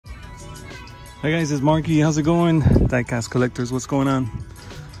Hi guys, it's Marky. How's it going? Diecast collectors, what's going on?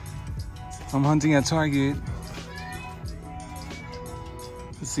 I'm hunting at Target.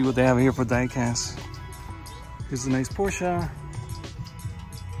 Let's see what they have here for diecast. Here's a nice Porsche.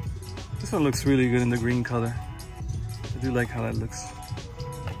 This one looks really good in the green color. I do like how that looks.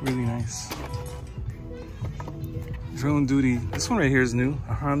 Really nice. Drone Duty. This one right here is new.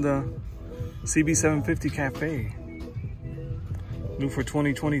 A Honda CB750 Cafe. New for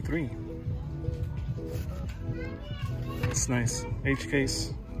 2023. It's nice. H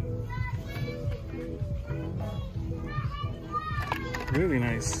case. Really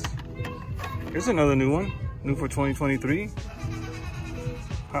nice. Here's another new one. New for 2023.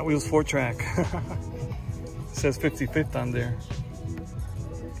 Hot Wheels 4-track. It says 55th on there.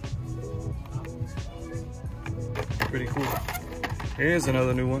 Pretty cool. Here's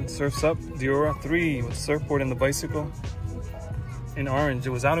another new one. Surf's Up Diora 3 with surfboard and the bicycle. In orange. It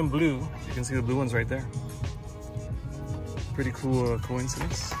was out in blue. You can see the blue ones right there. Pretty cool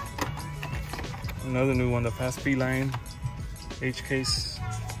coincidence. Another new one, the Fast Beeline H case.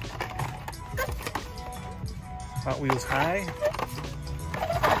 Hot Wheels High.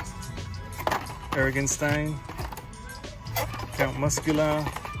 Aragonstein. Count Muscula.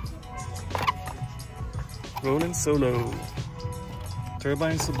 Roland Solo.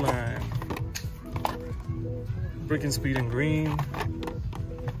 Turbine Sublime. Brick and Speed in green.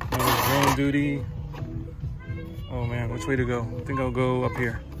 Another Drone Duty. Oh man, which way to go? I think I'll go up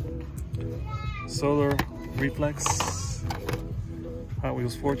here. Solar Reflex. Hot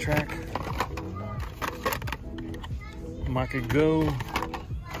Wheels 4-track. Market Go.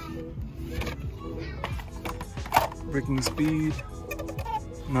 Breaking Speed.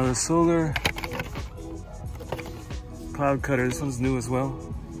 Another Solar. Cloud Cutter. This one's new as well.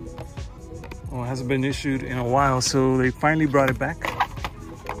 Oh, it hasn't been issued in a while, so they finally brought it back.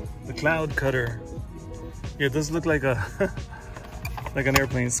 The Cloud Cutter. Yeah, it does look like a like an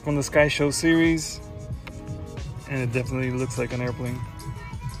airplane. It's from the Sky Show series, and it definitely looks like an airplane.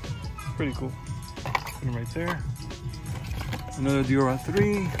 Pretty cool. And right there, another Diora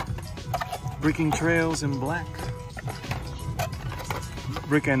 3. Breaking Trails in black.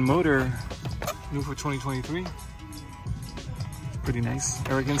 Brick and Motor, new for 2023. Pretty nice.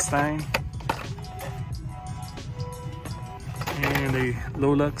 Aragonstein. And a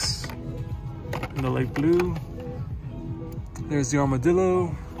Lolux in the light blue. There's the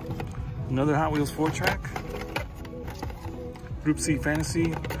Armadillo. Another Hot Wheels 4-track. Group C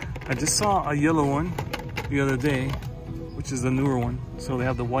Fantasy. I just saw a yellow one the other day, which is the newer one. So they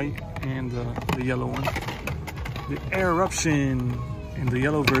have the white and the yellow one. The Eruption in the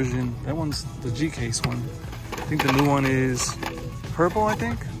yellow version. That one's the G case one. I think the new one is purple, I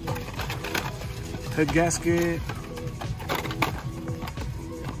think. Head gasket.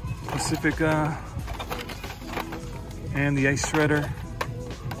 Pacifica. And the Ice Shredder.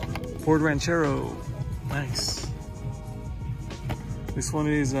 Ford Ranchero. Nice. This one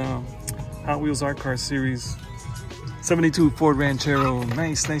is Hot Wheels Art Car Series 72 Ford Ranchero.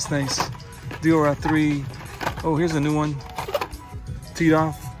 Nice, nice, nice. Diora 3. Oh, here's a new one. Teed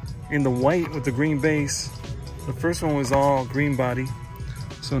off in the white with the green base. The first one was all green body,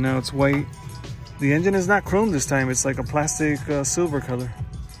 so now it's white. The engine is not chrome this time. It's like a plastic silver color.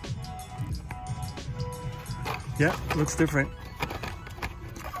 Yeah, looks different.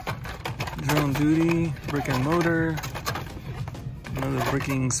 Drone Duty, Brick and Motor. Another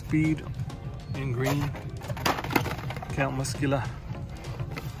Breaking Speed in green. Count Muscula.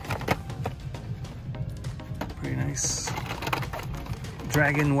 Pretty nice.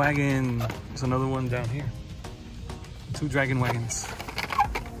 Dragon Wagon. There's another one down here. 2 Dragon Wagons.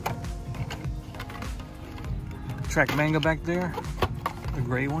 Track Manga back there. The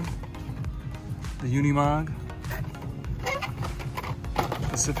gray one. The Unimog.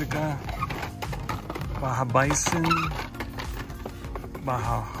 Pacifica. Baja Bison.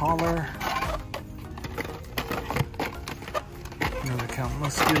 Baja Holler. Another Count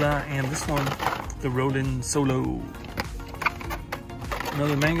Muscula. And this one, the Roland Solo.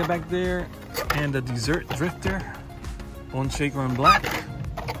 Another Manga back there. And the Desert Drifter. Bone Shaker in black.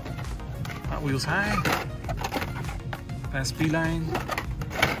 Hot Wheels High. Fast Beeline.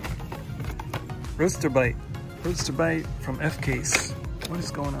 Roadster Bite. Roadster Bite from F Case. What is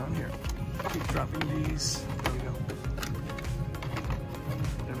going on here? Keep dropping these. There we go.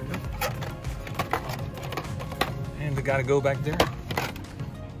 There we go. And the Gotta Go back there.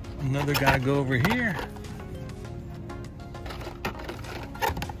 Another Gotta Go over here.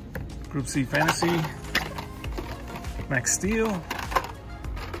 Group C Fantasy. Max Steel.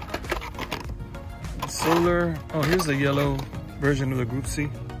 Solar. Oh, here's the yellow version of the Group C.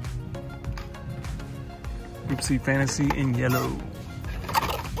 Group C Fantasy in yellow.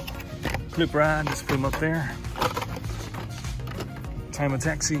 Flip rod, just put them up there. Time of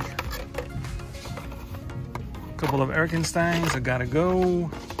Taxi. Couple of Erkensteins, I gotta go.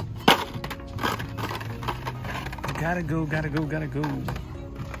 Gotta go.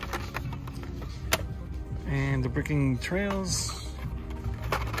 And the Bricking Trails.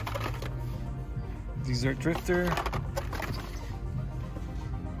 Desert Drifter.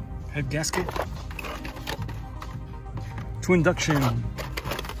 Head gasket. Twin Duction.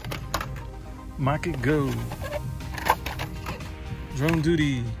 Market Go. Drone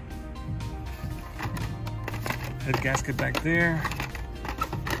Duty. Head gasket back there.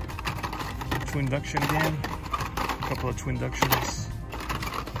 Twin Duction again. A couple of Twin Ductions.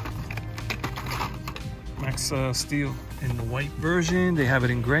 Max Steel in the white version. They have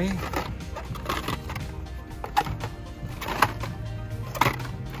it in gray.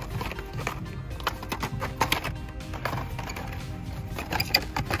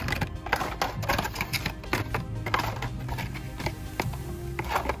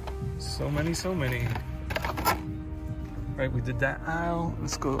 So many. Right, we did that aisle.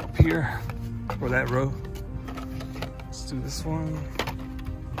 Let's go up here for that row. Let's do this one.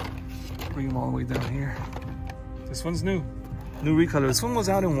 Bring them all the way down here. This one's new recolor. This one was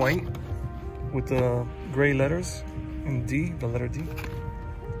out in white with the gray letters and D, the letter D.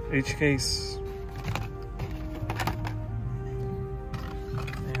 H case.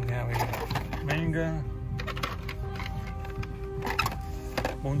 And now we got Manga.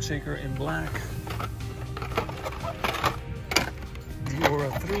 Bone Shaker in black.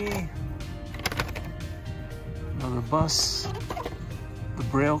 Diora 3. Another bus. The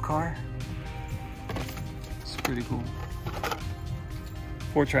Braille car. It's pretty cool.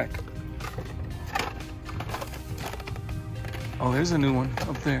 4-track. Oh, there's a new one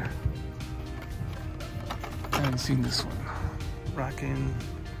up there. I haven't seen this one.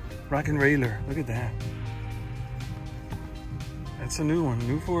 Rockin' Railer. Look at that. That's a new one,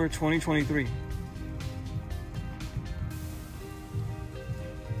 new for 2023.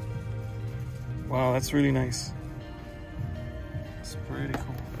 Wow, that's really nice. It's pretty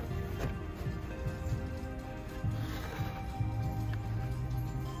cool.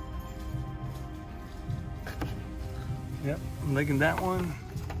 Yep, I'm liking that one.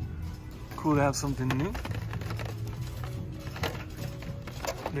 Cool to have something new.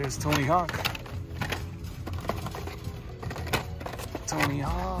 There's Tony Hawk. Tony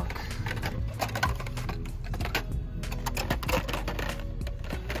Hawk.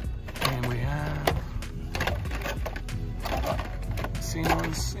 And we have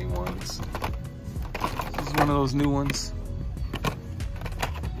Sian same ones. This is one of those new ones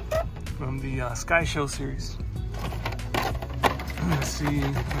from the Sky Show series. Let's see,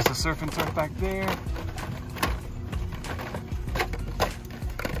 there's a Surf and Turf back there.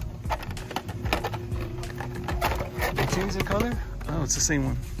 They changed the color? Oh, it's the same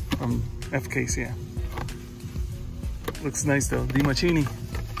one from F case, yeah. Looks nice though. Dimachini.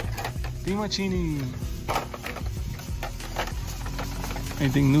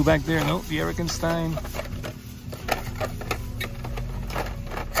 Anything new back there? Nope. The Erkenstein.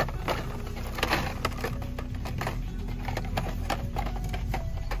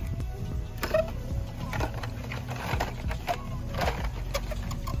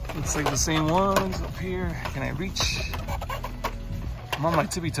 Looks like the same ones up here. Can I reach? I'm on my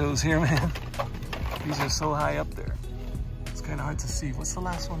tippy toes here, man. These are so high up there. It's kind of hard to see. What's the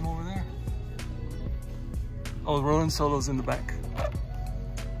last one over there? Oh, Rolling Solo's in the back.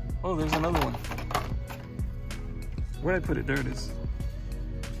 Oh, there's another one. Where'd I put it? There it is.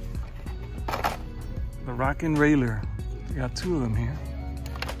 The Rockin' Railer. We got two of them here.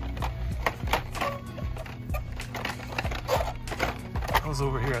 I was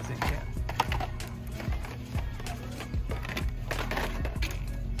over here, I think, yeah.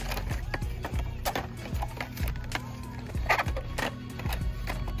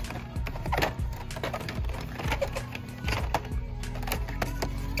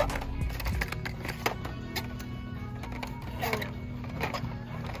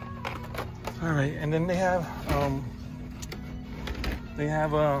 All right, and then they have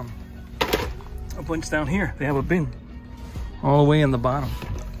a bunch down here. They have a bin all the way in the bottom.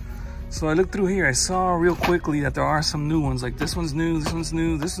 So I looked through here. I saw real quickly that there are some new ones. Like this one's new, this one's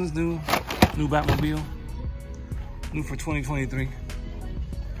new, this one's new. New Batmobile, new for 2023.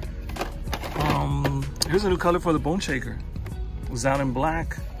 Here's a new color for the Bone Shaker. It was out in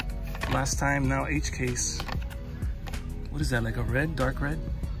black last time. Now H case. What is that? Like a red, dark red?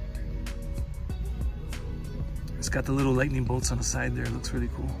 It's got the little lightning bolts on the side there. It looks really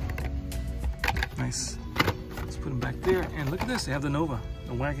cool. Nice. Let's put them back there. And look at this, they have the Nova,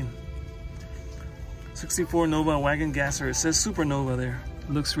 the wagon. 64 Nova wagon gasser. It says Super Nova there. It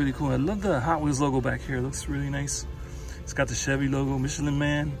looks really cool. I love the Hot Wheels logo back here. It looks really nice. It's got the Chevy logo, Michelin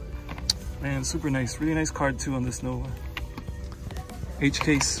Man. Man, super nice. Really nice card too on this Nova. H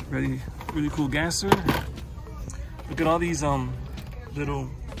case, really cool gasser. Look at all these little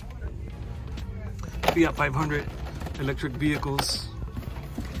Fiat 500 electric vehicles.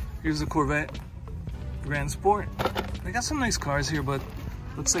 Here's a Corvette Grand Sport. They got some nice cars here, but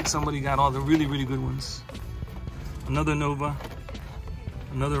looks like somebody got all the really good ones. Another Nova,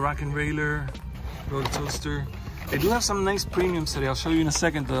 another Rock and Railer, Road Toaster. They do have some nice premiums today. I'll show you in a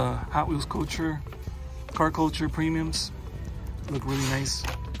second. The Hot Wheels Culture, Car Culture premiums look really nice.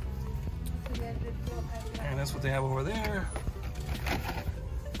 And that's what they have over there.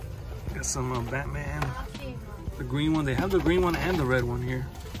 Got some Batman, the green one. They have the green one and the red one here.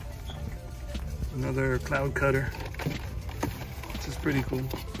 Another Cloud Cutter, which is pretty cool.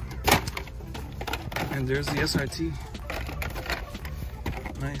 And there's the SRT.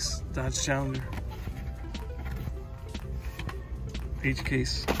 Nice Dodge Challenger. H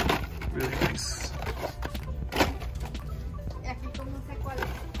case, really nice.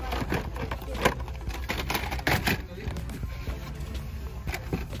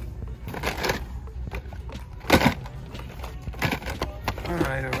 All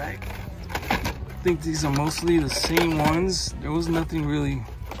right. I think these are mostly the same ones. There was nothing really.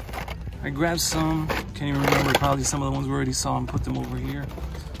 I grabbed some, can't even remember, probably some of the ones we already saw and put them over here.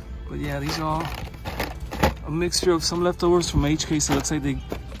 But yeah, these are all a mixture of some leftovers from HK, so it looks like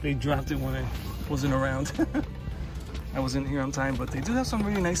they dropped it when I wasn't around. I wasn't here on time, but they do have some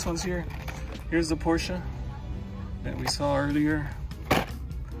really nice ones here. Here's the Porsche that we saw earlier.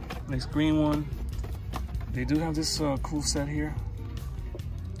 Nice green one. They do have this cool set here.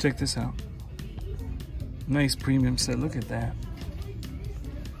 Check this out. Nice premium set, look at that.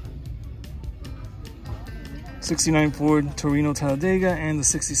 69 Ford Torino Talladega and the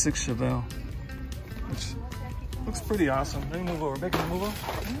 66 Chevelle, which looks pretty awesome. Let me move over. Rebecca, move over.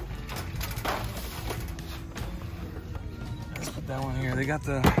 Let's put that one here. They got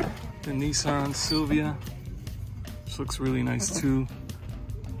the Nissan Silvia, which looks really nice too.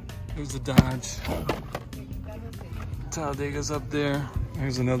 There's the Dodge. Talladega's up there.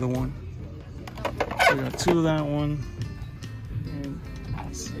 There's another one. So we got two of that one. And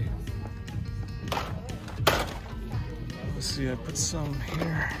let's see. I put some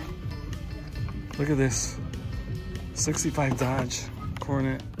here. Look at this. 65 Dodge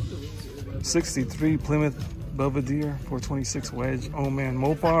Coronet. 63 Plymouth Belvedere 426 Wedge. Oh man,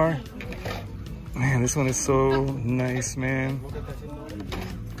 Mopar. Man, this one is so nice, man.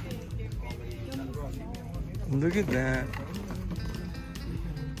 Look at that.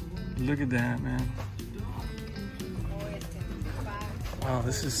 Look at that, man. Wow,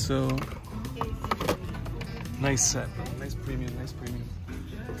 this is so nice set. Nice premium, nice premium.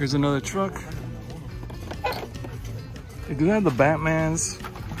 Here's another truck. They do have the Batmans.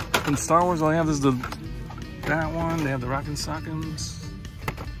 In Star Wars, all they have is that one. They have the Rockin' Sock'ems.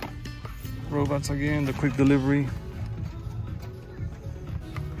 Robots again, the quick delivery.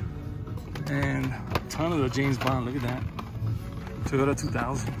 And a ton of the James Bond, look at that. Toyota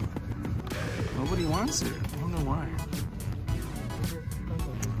 2000. Nobody wants it, I don't know why.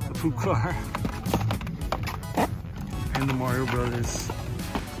 The poop car. And the Mario Brothers.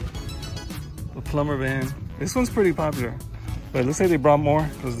 The plumber van. This one's pretty popular, but it looks like they brought more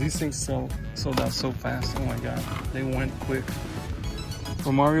because these things sold out so fast. Oh my god, they went quick.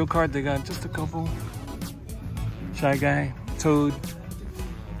 For Mario Kart, they got just a couple. Shy Guy, Toad. I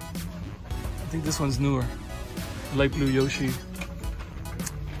think this one's newer. Light blue Yoshi.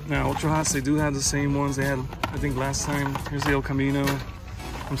 Now Ultra Hots, they do have the same ones they had, I think, last time. Here's the El Camino.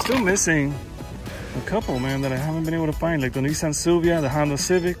 I'm still missing a couple, man, that I haven't been able to find, like the Nissan Silvia, the Honda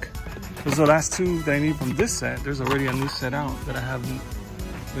Civic. Those are the last two that I need from this set. There's already a new set out that I haven't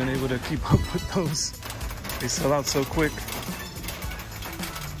been able to keep up with those. They sell out so quick.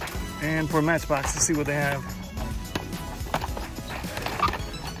 And for Matchbox, to see what they have.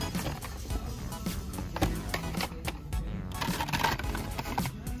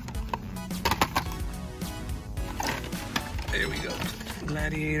 There we go.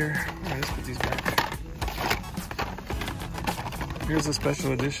 Gladiator. All right, let's put these back. Here's a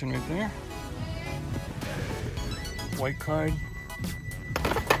special edition right there. White card.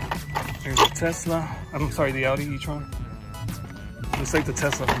 There's a Tesla. I'm sorry, the Audi e-tron. Looks like the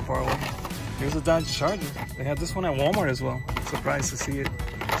Tesla from far away. Here's a Dodge Charger. They had this one at Walmart as well. Surprised to see it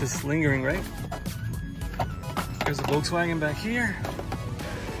just lingering, right? There's a Volkswagen back here.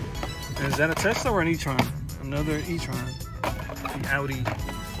 And is that a Tesla or an e-tron? I'm another e-tron, the Audi.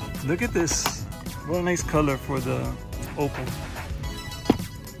 Look at this. What a nice color for the Opel.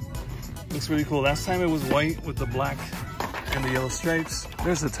 Looks really cool. Last time it was white with the black and the yellow stripes.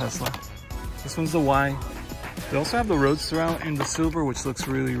 There's the Tesla. This one's the Y. They also have the Roadster out in the silver, which looks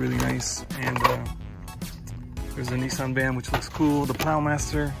really, really nice. And there's a Nissan van, which looks cool. The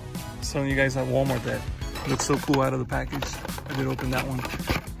Plowmaster. Some of you guys at Walmart that looks so cool out of the package. I did open that one.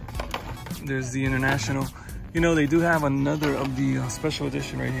 There's the International. You know, they do have another of the special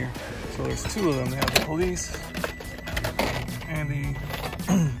edition right here. So there's two of them. They have the Police and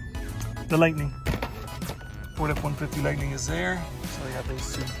the Lightning. Ford F-150 Lightning is there. So they have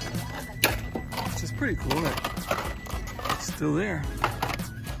those two. Which is pretty cool that it's still there.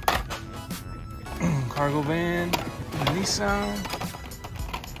 Cargo van, the Nissan.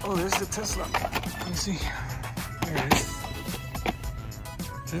 Oh, there's the Tesla. Let me see. There it is.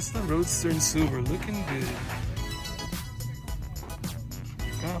 Tesla Roadster in silver, looking good.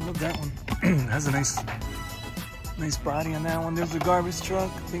 God, look at that one. Has a nice body on that one. There's the garbage truck.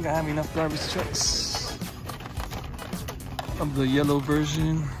 I think I have enough garbage trucks of the yellow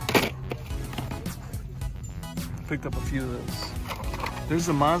version. Picked up a few of those. There's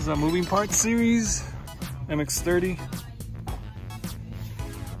the Mazda moving parts series, MX-30.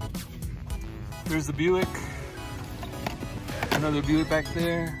 There's the Buick. Another Buick back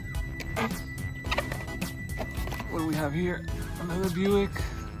there. What do we have here? Another Buick.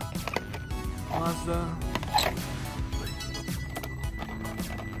 Mazda.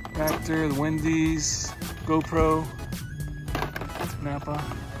 Raptor, the Wendy's, GoPro, Napa.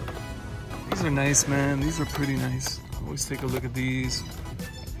 These are nice, man. These are pretty nice. Always take a look at these.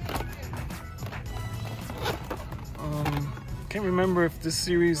 Can't remember if this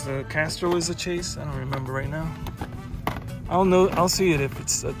series, the Castro, is a chase. I don't remember right now. I'll see it if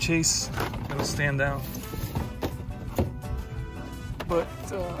it's a chase. It'll stand out. But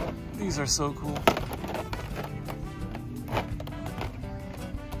these are so cool.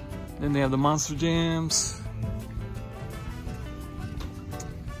 Then they have the Monster Jams.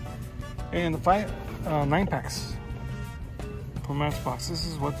 And the 9 packs for Matchbox. This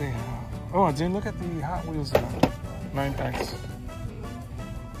is what they have. Oh, I didn't look at the Hot Wheels 9 packs.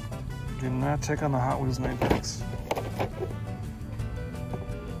 Did not check on the Hot Wheels 9 packs.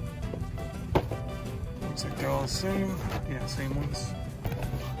 Looks like they're all the same. Yeah, same ones.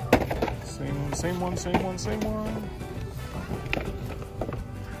 Same one.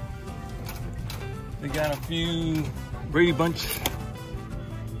 They got a few Brady Bunch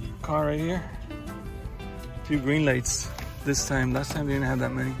car right here. A few green lights this time. Last time they didn't have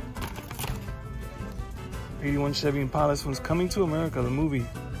that many. 81 Chevy Impala. This one's Coming to America, the movie.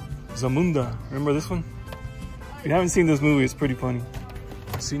 Zamunda. Remember this one? If you haven't seen this movie, it's pretty funny.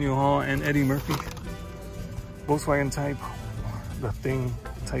 Arsenio Hall and Eddie Murphy. Volkswagen Type. The Thing.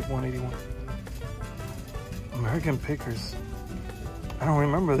 Type 181. American Pickers. I don't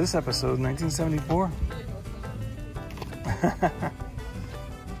remember this episode. 1974.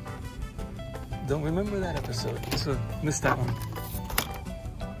 Don't remember that episode. So missed that one.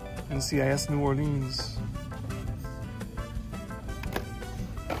 NCIS New Orleans.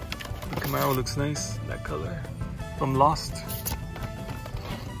 The Camaro looks nice. That color. From Lost.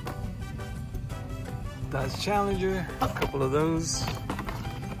 Dodge Challenger. A couple of those.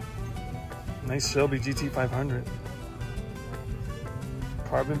 Nice Shelby GT500.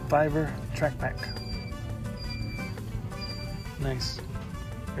 Carbon fiber track pack. Nice.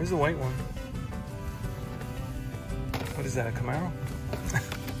 There's a white one. What is that, a Camaro?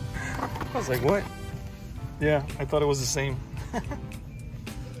 I was like, what? Yeah, I thought it was the same.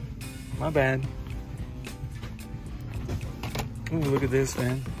 My bad. Ooh, look at this,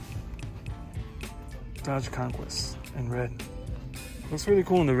 man. Dodge Conquest in red. Looks really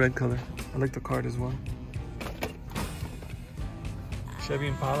cool in the red color. I like the card as well. Chevy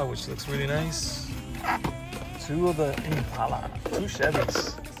Impala, which looks really nice. Two of the Impala. Two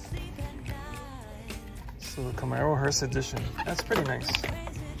Chevys. So the Camaro Hearse Edition. That's pretty nice.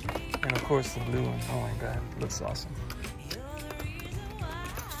 And of course the blue one. Oh my god, looks awesome.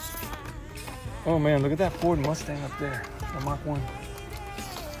 Oh man, look at that Ford Mustang up there. The Mach 1.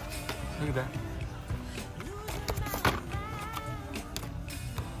 Look at that.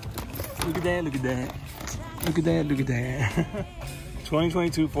 Look at that, look at that. Look at that, look at that.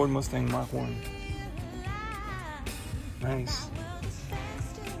 2022 Ford Mustang Mach 1. Nice.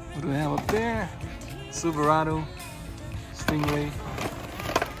 What do we have up there? Silverado, Stingray.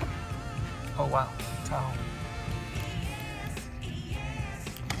 Oh wow, Tahoe.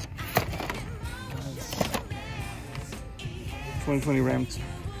 Nice. 2020 Ram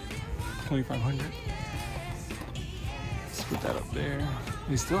 2500. Put that up there.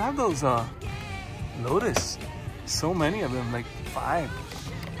 We still have those Lotus. So many of them, like 5.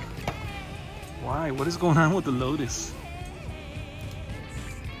 Why? What is going on with the Lotus?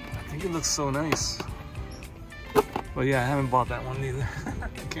 I think it looks so nice. But yeah, I haven't bought that one either. I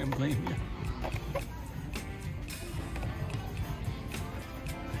can't blame you.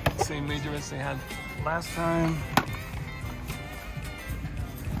 Same majorets they had last time.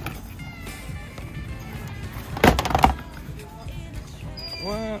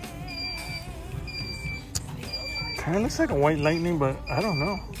 What? Kind of looks like a white Lightning, but I don't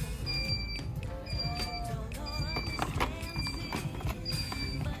know.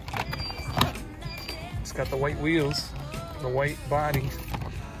 It's got the white wheels, the white body,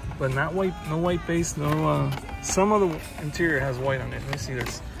 but not white, no white base, no, some of the interior has white on it. Let me see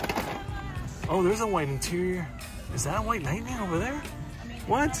this. Oh, there's a white interior. Is that a white Lightning over there?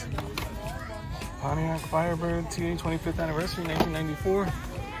 What? Pontiac Firebird TA 25th anniversary, 1994.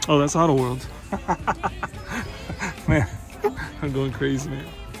 Oh, that's Auto World. Man, I'm going crazy, man.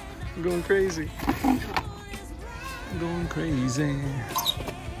 I'm going crazy. I'm going crazy.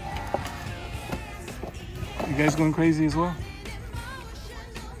 You guys going crazy as well?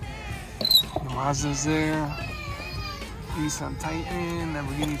 The Mazda's there. Nissan Titan,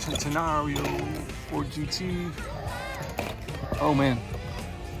 Lamborghini Centenario, Ford GT. Oh man.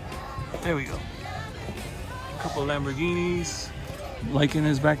 There we go. A couple of Lamborghinis. Lycan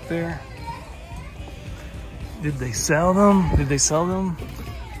is back there. Did they sell them? Did they sell them?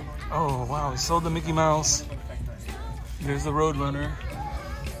 Oh wow, they sold the Mickey Mouse. There's the Roadrunner.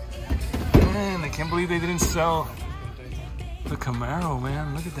 Man, I can't believe they didn't sell the Camaro,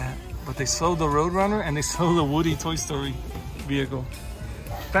 man. Look at that. But they sold the Roadrunner and they sold the Woody Toy Story vehicle.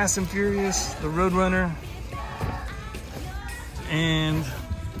 Fast and Furious, the Roadrunner. And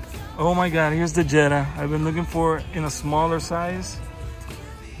oh my God, here's the Jetta. I've been looking for it in a smaller size.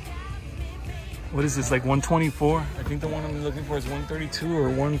 What is this, like 124? I think the one I'm looking for is 132 or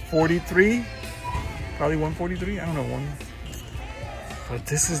 143. Probably 143, I don't know, one. But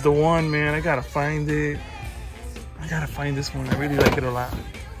this is the one, man. I gotta find it. I gotta find this one. I really like it a lot.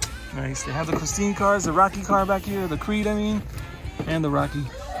 Nice. They have the Christine cars, the Rocky car back here, the Creed, I mean, and the Rocky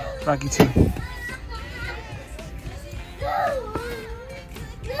 2.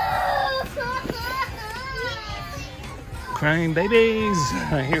 Crying babies.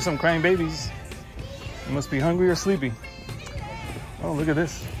 I hear some crying babies. They must be hungry or sleepy. Oh, look at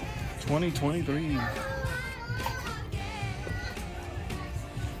this. 2023.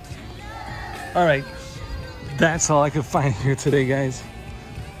 All right. That's all I could find here today, guys.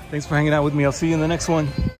 Thanks for hanging out with me. I'll see you in the next one.